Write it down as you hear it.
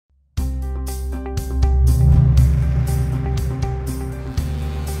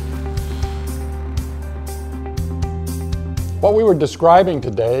What we were describing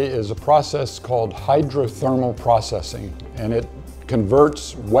today is a process called hydrothermal processing, and it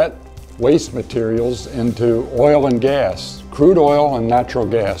converts wet waste materials into oil and gas, crude oil and natural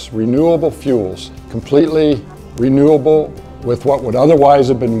gas, renewable fuels, completely renewable with what would otherwise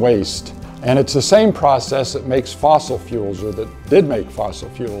have been waste. And it's the same process that makes fossil fuels, or that did make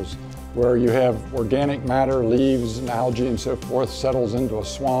fossil fuels, where you have organic matter, leaves and algae and so forth, settles into a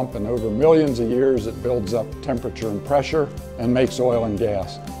swamp, and over millions of years it builds up temperature and pressure and makes oil and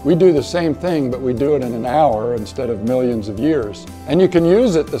gas. We do the same thing, but we do it in an hour instead of millions of years. And you can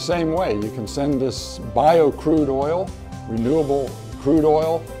use it the same way. You can send this bio-crude oil, renewable crude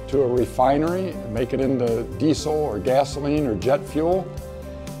oil, to a refinery, make it into diesel or gasoline or jet fuel,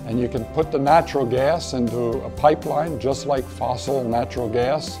 and you can put the natural gas into a pipeline just like fossil natural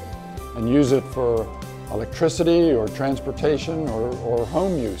gas, and use it for electricity or transportation or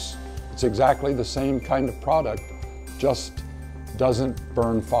home use. It's exactly the same kind of product, just doesn't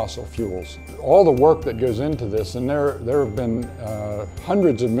burn fossil fuels. All the work that goes into this, and there have been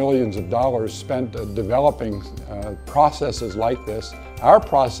hundreds of millions of dollars spent developing processes like this. Our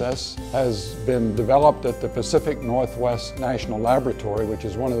process has been developed at the Pacific Northwest National Laboratory, which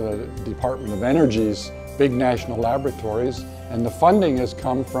is one of the Department of Energy's big national laboratories, and the funding has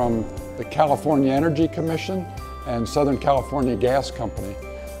come from the California Energy Commission and Southern California Gas Company.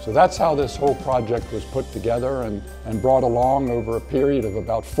 So that's how this whole project was put together and brought along over a period of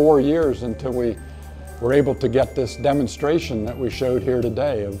about 4 years until we were able to get this demonstration that we showed here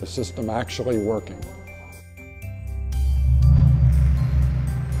today of the system actually working.